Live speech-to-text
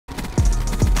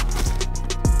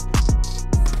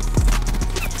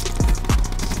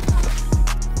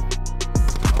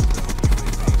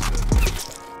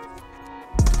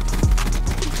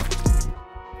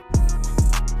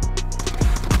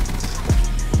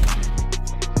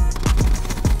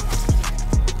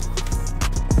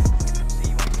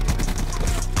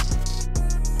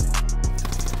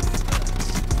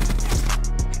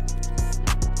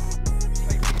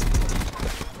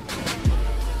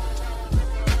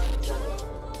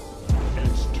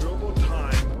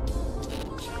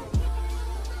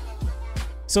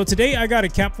So today I got a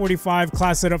KAP 45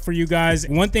 class set up for you guys.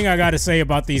 One thing I gotta say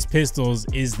about these pistols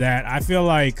is that I feel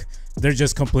like they're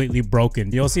just completely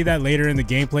broken. You'll see that later in the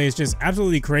gameplay. It's just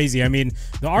absolutely crazy. I mean,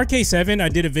 the RK7 I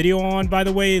did a video on, by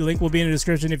the way. Link will be in the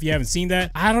description if you haven't seen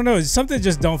that. I don't know, something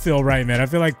just don't feel right, man. I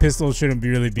feel like pistols shouldn't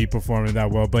really be performing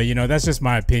that well, but you know, that's just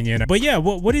my opinion. But yeah,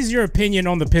 what is your opinion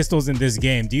on the pistols in this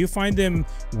game? Do you find them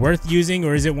worth using,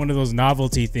 or is it one of those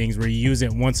novelty things where you use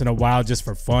it once in a while just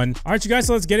for fun? All right, you guys,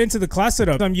 so let's get into the class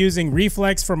setup. I'm using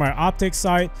reflex for my optic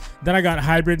sight. Then I got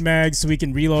hybrid mags so we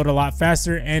can reload a lot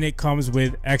faster, and it comes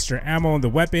with extra ammo on the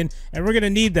weapon, and we're gonna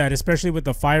need that, especially with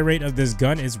the fire rate of this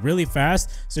gun. It's really fast,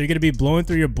 so you're gonna be blowing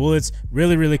through your bullets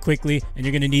really quickly, and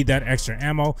you're gonna need that extra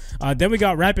ammo. Then we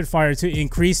got rapid fire to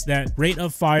increase that rate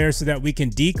of fire so that we can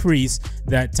decrease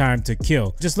that time to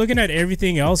kill. Just looking at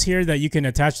everything else here that you can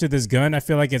attach to this gun, I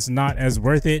feel like it's not as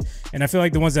worth it, and I feel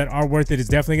like the ones that are worth it is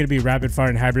definitely gonna be rapid fire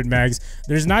and hybrid mags.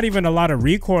 There's not even a lot of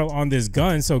recoil on this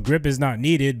gun, so grip is not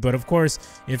needed, but of course,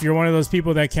 if you're one of those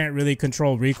people that can't really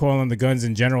control recoil on the guns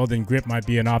in general, then grip might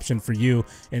be an option for you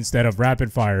instead of rapid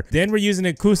fire. Then we're using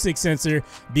an acoustic sensor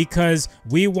because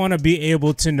we want to be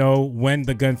able to know when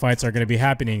the gunfights are going to be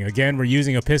happening. Again, we're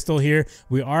using a pistol here.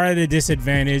 We are at a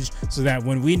disadvantage, so that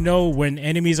when we know when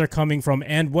enemies are coming from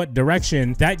and what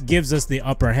direction, that gives us the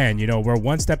upper hand. You know, we're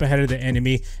one step ahead of the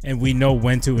enemy and we know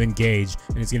when to engage,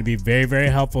 and it's going to be very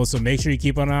helpful. So make sure you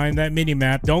keep an eye on that mini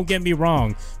map. Don't get me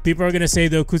wrong, people are going to say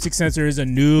the acoustic sensor is a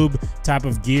noob type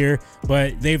of gear,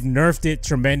 but they've nerfed it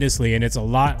tremendously, and it's a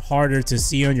lot harder to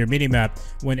see on your minimap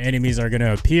when enemies are going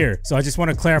to appear. So I just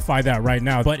want to clarify that right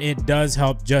now, but it does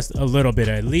help just a little bit.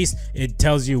 At least it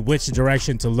tells you which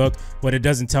direction to look, but it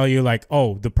doesn't tell you like,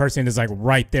 oh, the person is like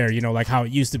right there, you know, like how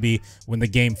it used to be when the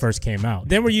game first came out.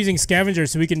 Then we're using scavenger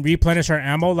so we can replenish our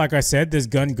ammo. Like I said, this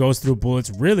gun goes through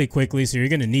bullets really quickly, so you're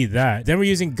going to need that. Then we're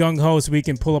using gung-ho so we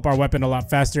can pull up our weapon a lot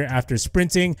faster after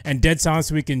sprinting, and dead silence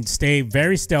so we can stay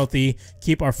very stealthy,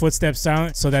 keep our footsteps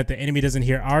silent so that the enemy doesn't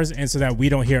hear ours, and so that we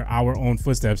don't hear our own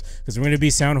footsteps, because we're going to be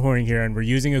sound whoring here, and we're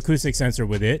using acoustic sensor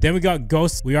with it. Then we got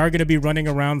ghosts. We are going to be running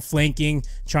around flanking,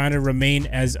 trying to remain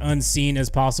as unseen as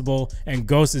possible, and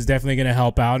ghost is definitely going to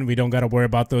help out, and we don't got to worry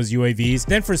about those UAVs.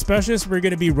 Then for specialists, we're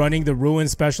going to be running the ruin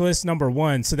specialist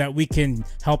 #1 so that we can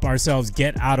help ourselves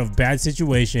get out of bad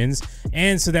situations,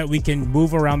 and so that we can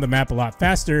move around the map a lot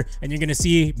faster, and you're going to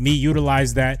see me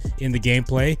utilize that in the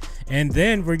gameplay. And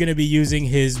then we're going to be using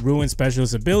his ruin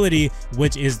specialist ability,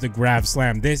 which is the grab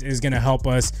slam. This is going to help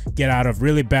us get out of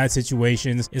really bad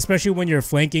situations, especially when you're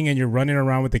flanking and you're running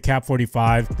around with the KAP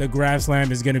 45. The grab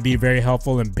slam is going to be very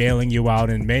helpful in bailing you out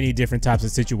in many different types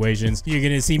of situations. You're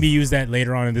going to see me use that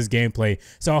later on in this gameplay.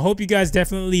 So I hope you guys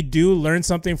definitely do learn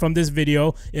something from this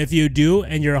video. If you do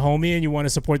and you're a homie and you want to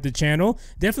support the channel,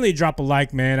 definitely drop a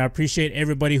like, man. I appreciate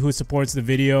everybody who supports the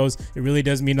videos. It really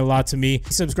does mean a lot to me.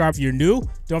 Subscribe if you're new.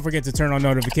 Don't forget to turn on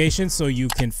notifications so you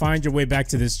can find your way back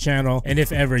to this channel, and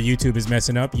if ever YouTube is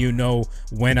messing up, you know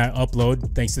when I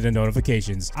upload thanks to the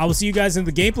notifications. I will see you guys in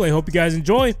the gameplay. Hope you guys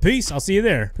enjoy. Peace. I'll see you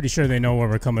there. Pretty sure they know where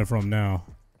we're coming from now.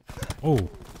 Oh,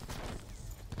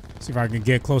 see if I can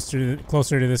get closer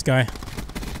to this guy.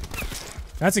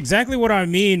 That's exactly what I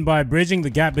mean by bridging the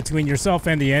gap between yourself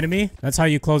and the enemy. That's how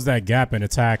you close that gap and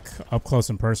attack up close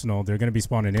and personal. They're gonna be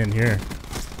spawning in here.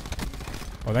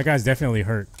 Oh, that guy's definitely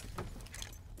hurt.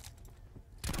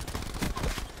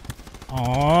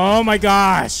 Oh my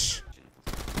gosh.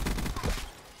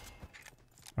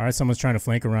 All right, someone's trying to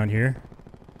flank around here.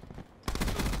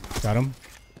 Got him.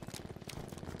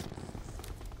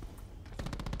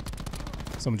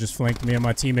 Someone just flanked me and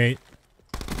my teammate.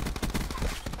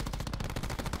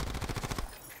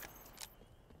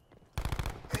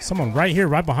 Someone right here,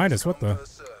 right behind us. What the?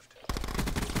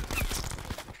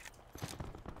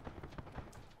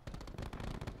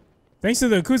 Thanks to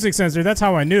the acoustic sensor, that's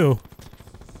how I knew.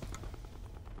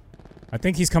 I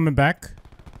think he's coming back.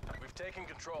 We've taken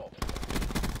control.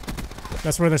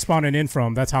 That's where they're spawning in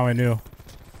from. That's how I knew.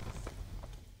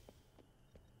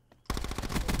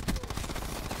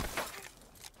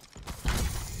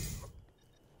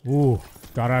 Ooh,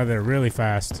 got out of there really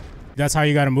fast. That's how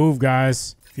you gotta move,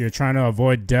 guys. If you're trying to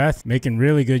avoid death, making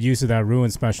really good use of that ruin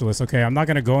specialist. Okay, I'm not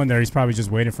gonna go in there. He's probably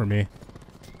just waiting for me.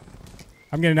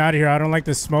 I'm getting out of here. I don't like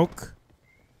this smoke.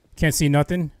 Can't see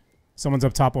nothing. Someone's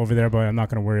up top over there, but I'm not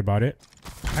gonna worry about it.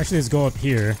 Actually, let's go up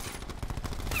here.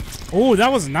 Oh,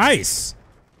 that was nice.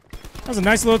 That was a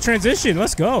nice little transition.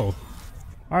 Let's go. All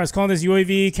right, let's call this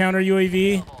UAV, counter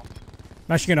UAV.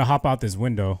 I'm actually gonna hop out this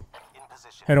window.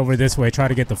 Head over this way, try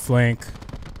to get the flank.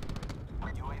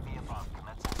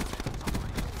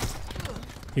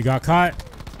 He got caught.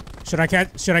 Should I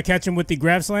catch him with the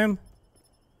grab slam?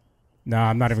 No,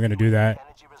 I'm not even gonna do that.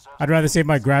 I'd rather save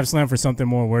my grab slam for something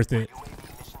more worth it.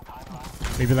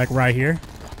 Maybe like right here.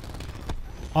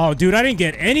 Oh, dude, I didn't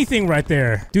get anything right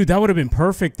there. Dude, that would have been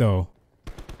perfect, though.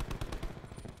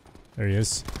 There he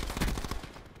is.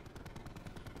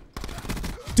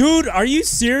 Dude, are you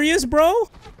serious, bro?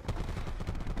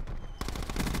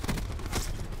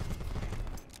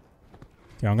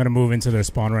 Okay, I'm gonna move into their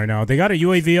spawn right now. They got a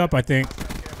UAV up, I think.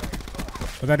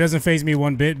 But that doesn't faze me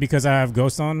one bit because I have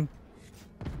Ghost on.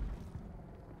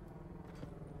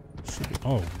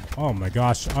 Oh my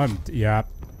gosh. Yeah.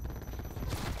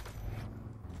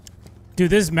 Dude,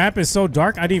 this map is so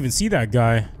dark, I didn't even see that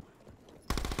guy.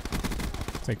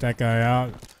 Take that guy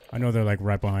out. I know they're like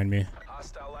right behind me.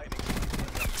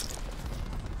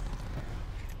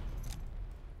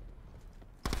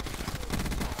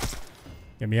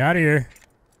 Get me out of here.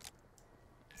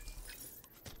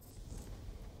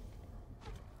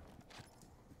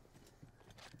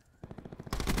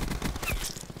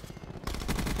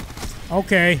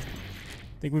 Okay.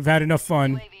 Think we've had enough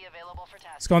fun.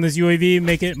 Let's go on this UAV,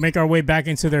 make our way back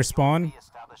into their spawn.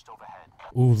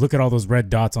 Ooh, look at all those red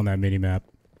dots on that mini-map.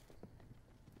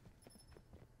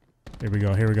 Here we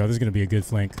go, here we go. This is gonna be a good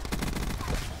flank.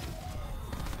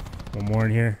 One more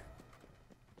in here.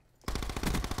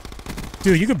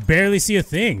 Dude, you could barely see a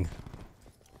thing.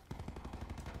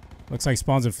 Looks like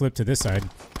spawns have flipped to this side.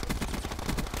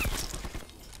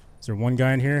 Is there one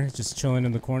guy in here just chilling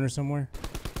in the corner somewhere?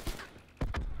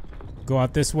 Go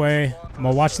out this way. I'm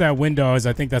gonna watch that window as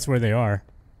I think that's where they are.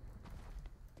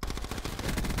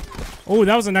 Oh,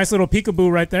 that was a nice little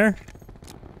peekaboo right there.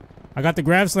 I got the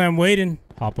grab slam waiting.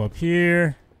 Hop up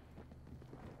here.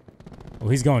 Oh,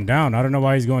 he's going down. I don't know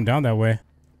why he's going down that way.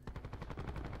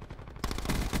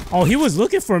 Oh, he was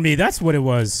looking for me. That's what it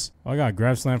was. Oh, I got a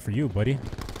grab slam for you, buddy.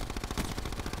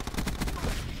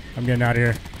 I'm getting out of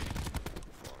here.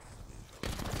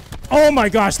 Oh my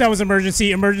gosh, that was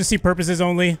emergency. Emergency purposes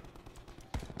only.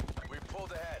 We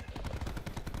pulled ahead.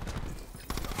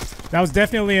 That was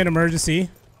definitely an emergency.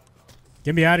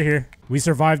 Get me out of here. We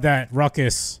survived that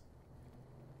ruckus.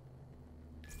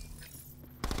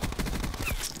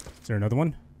 Is there another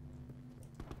one?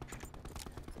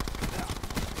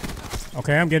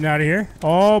 Okay, I'm getting out of here.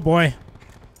 Oh boy.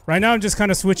 Right now I'm just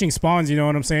kind of switching spawns, you know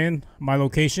what I'm saying? My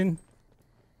location.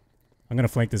 I'm gonna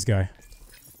flank this guy.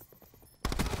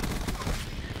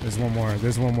 There's one more.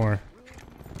 There's one more.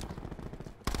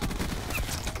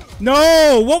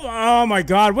 No! What? Oh my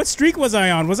god. What streak was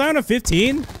I on? Was I on a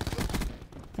 15?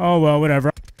 Oh well,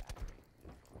 whatever.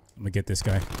 I'm gonna get this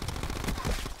guy.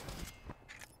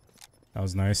 That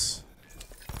was nice.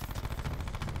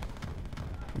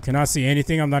 You cannot see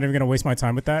anything. I'm not even gonna waste my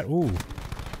time with that. Ooh.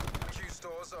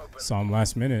 Saw him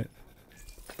last minute.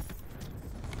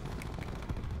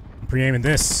 I'm pre-aiming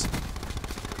this.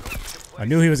 I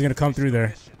knew he was gonna come through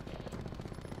there.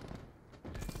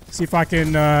 See if I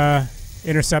can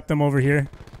intercept them over here.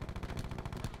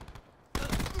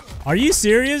 Are you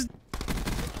serious?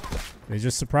 They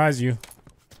just surprise you.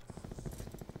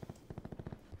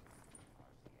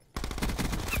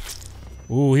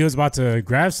 Ooh, he was about to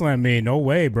grab slam me. No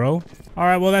way, bro. All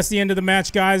right, well, that's the end of the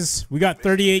match, guys. We got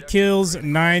 38 kills,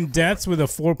 9 deaths with a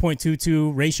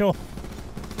 4.22 ratio.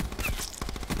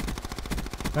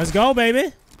 Let's go,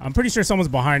 baby. I'm pretty sure someone's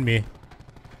behind me.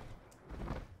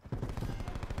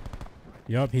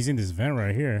 Yup, he's in this vent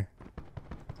right here.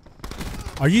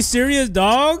 Are you serious,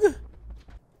 dog?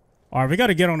 All right, we got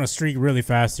to get on a streak really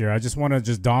fast here. I just want to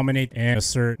just dominate and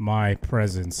assert my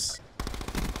presence.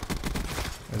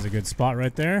 There's a good spot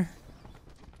right there.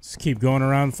 Just keep going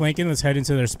around flanking. Let's head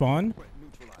into their spawn.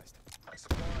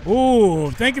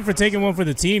 Ooh, thank you for taking one for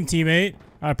the team, teammate.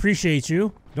 I appreciate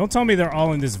you. Don't tell me they're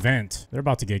all in this vent. They're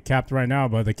about to get capped right now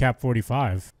by the KAP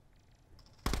 45.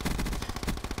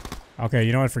 Okay,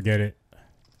 you know what? Forget it.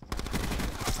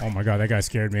 Oh my god, that guy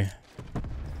scared me.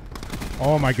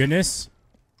 Oh my goodness.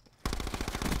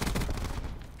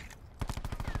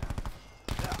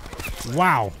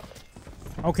 Wow.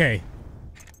 Okay.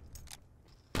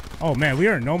 Oh man, we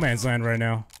are in no man's land right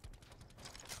now.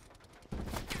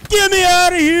 Get me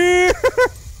out of here!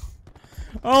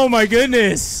 Oh my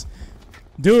goodness.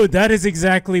 Dude, that is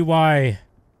exactly why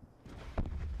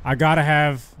I gotta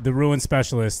have the Ruin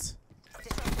Specialist.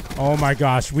 Oh my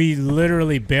gosh, we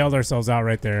literally bailed ourselves out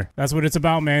right there. That's what it's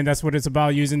about, man. That's what it's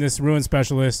about, using this Ruin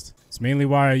Specialist. It's mainly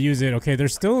why I use it. Okay, they're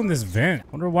still in this vent.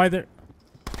 Wonder why they're...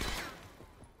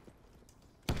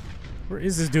 Where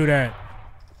is this dude at?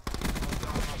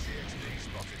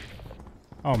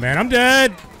 Oh man, I'm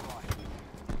dead!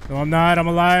 No, I'm not. I'm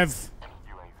alive.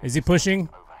 Is he pushing?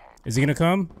 Is he gonna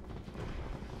come?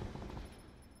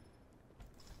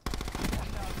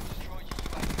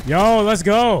 Yo, let's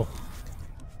go.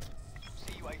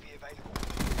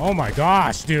 Oh my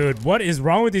gosh, dude. What is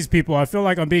wrong with these people? I feel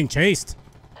like I'm being chased.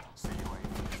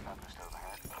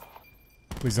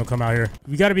 Please don't come out here.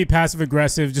 We gotta be passive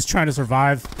aggressive, just trying to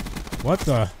survive. What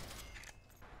the?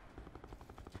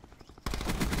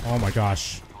 Oh my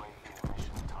gosh.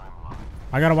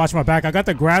 I gotta watch my back. I got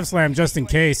the grab slam just in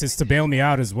case. It's to bail me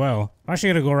out as well. I'm actually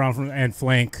gonna go around and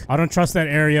flank. I don't trust that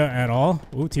area at all.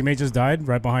 Ooh, teammate just died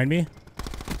right behind me.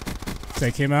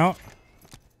 Take him out.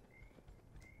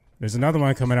 There's another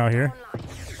one coming out here.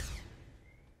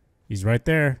 He's right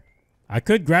there. I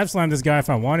could grab slam this guy if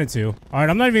I wanted to. All right,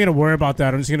 I'm not even gonna worry about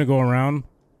that. I'm just gonna go around,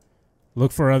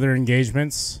 look for other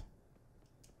engagements.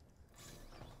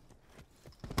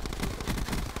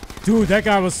 Dude, that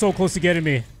guy was so close to getting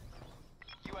me.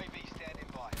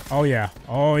 Oh yeah,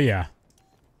 oh yeah.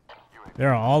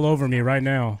 They're all over me right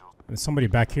now. There's somebody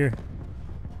back here.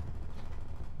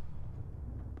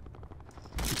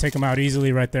 Take them out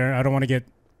easily right there. I don't want to get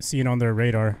seen on their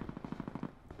radar.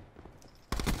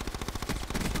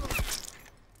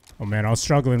 Oh man, I was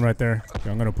struggling right there.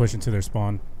 Okay, I'm gonna push into their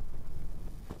spawn.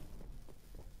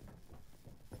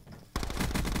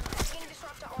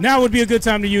 Now would be a good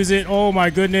time to use it. Oh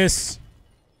my goodness.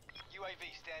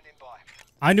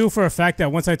 I knew for a fact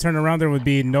that once I turned around, there would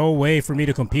be no way for me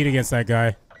to compete against that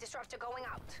guy.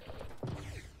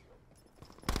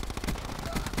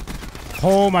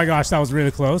 Oh my gosh, that was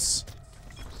really close.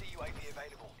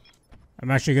 I'm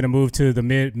actually gonna move to the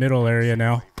middle area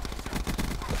now,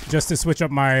 just to switch up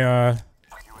my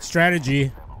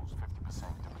strategy.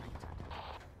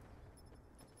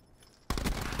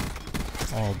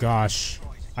 Oh gosh,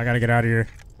 I gotta get out of here.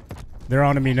 They're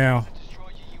onto me now.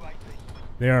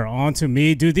 They are onto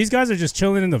me. Dude, these guys are just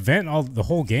chilling in the vent the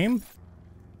whole game.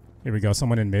 Here we go,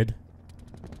 someone in mid.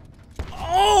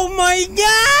 Oh my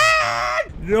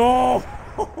god! No!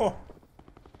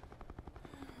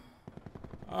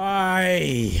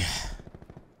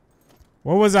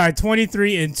 What was I?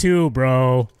 23-2,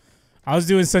 bro. I was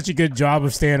doing such a good job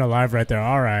of staying alive right there.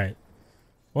 All right.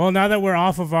 Well, now that we're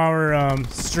off of our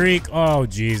streak. Oh,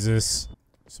 Jesus.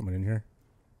 Someone in here.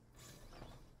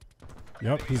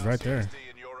 Yep, he's right there.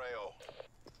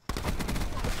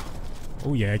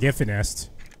 Oh, yeah, get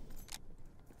finessed.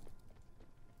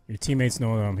 Your teammates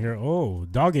know that I'm here. Oh,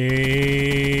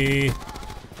 doggy.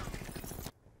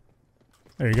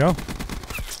 There you go.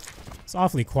 It's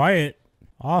awfully quiet.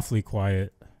 Awfully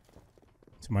quiet.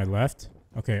 To my left.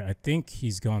 Okay, I think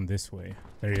he's gone this way.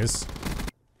 There he is.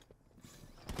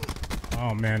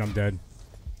 Oh, man, I'm dead.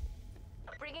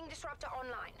 Bringing disruptor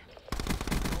online.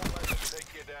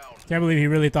 Can't believe he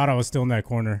really thought I was still in that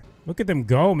corner. Look at them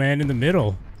go, man, in the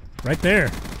middle. Right there.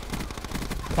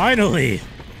 Finally.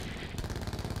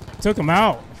 Took him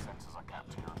out.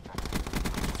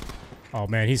 Oh,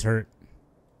 man, he's hurt.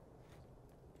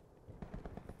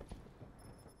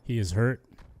 He is hurt.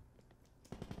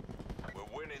 We're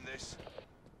winning this.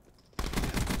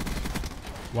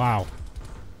 Wow.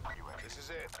 This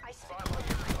is it.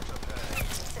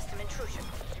 System intrusion.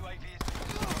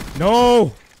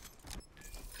 No!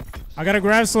 I got a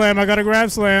grab slam. I got a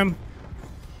grab slam.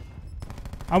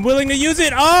 I'm willing to use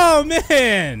it. Oh,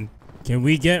 man. Can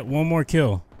we get one more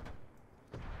kill?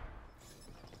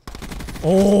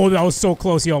 Oh, that was so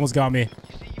close. He almost got me.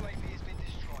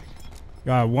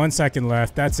 Got 1 second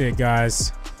left. That's it,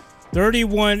 guys.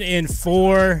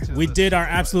 31-4. We did our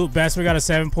absolute best. We got a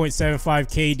 7.75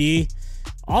 KD.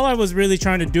 All I was really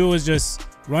trying to do was just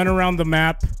run around the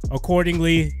map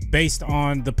accordingly based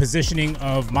on the positioning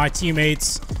of my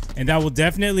teammates, and that will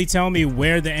definitely tell me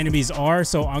where the enemies are.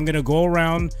 So I'm gonna go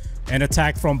around and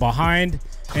attack from behind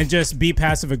and just be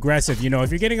passive aggressive. You know, if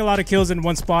you're getting a lot of kills in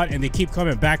one spot and they keep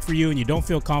coming back for you and you don't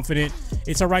feel confident,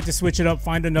 it's all right to switch it up,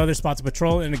 find another spot to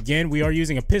patrol. And again, we are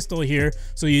using a pistol here,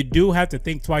 so you do have to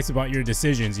think twice about your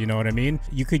decisions. You know what I mean?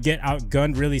 You could get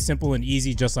outgunned really simple and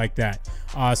easy just like that.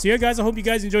 So yeah, guys, I hope you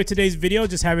guys enjoyed today's video.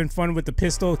 Just having fun with the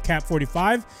pistol KAP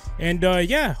 45. And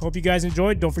yeah, hope you guys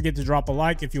enjoyed. Don't forget to drop a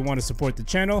like if you want to support the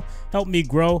channel. Help me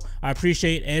grow. I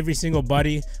appreciate every single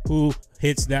buddy who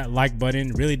hits that like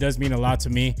button. It really does mean a lot to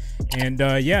me. And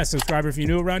yeah, subscribe if you're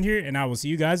new around here, and I will see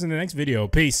you guys in the next video.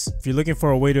 Peace. If you're looking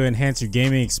for a way to enhance your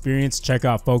gaming experience, check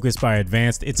out Focus by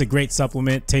Advanced. It's a great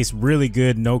supplement, tastes really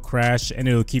good, no crash, and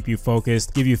it'll keep you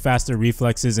focused, give you faster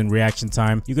reflexes and reaction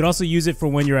time. You could also use it for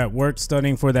when you're at work, studying,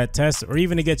 studying for that test, or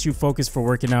even to get you focused for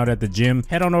working out at the gym,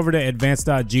 head on over to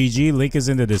advanced.gg, link is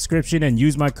in the description, and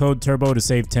use my code TURBO to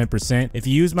save 10%. If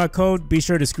you use my code, be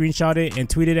sure to screenshot it and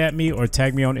tweet it at me or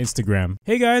tag me on Instagram.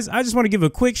 Hey guys, I just want to give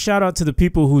a quick shout out to the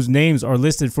people whose names are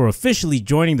listed for officially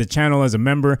joining the channel as a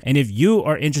member, and if you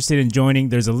are interested in joining,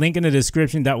 there's a link in the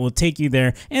description that will take you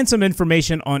there and some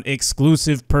information on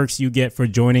exclusive perks you get for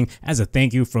joining as a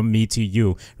thank you from me to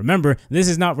you. Remember, this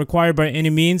is not required by any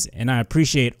means, and I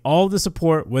appreciate all the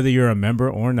support whether you're a member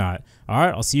or not.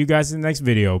 Alright, I'll see you guys in the next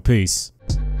video. Peace.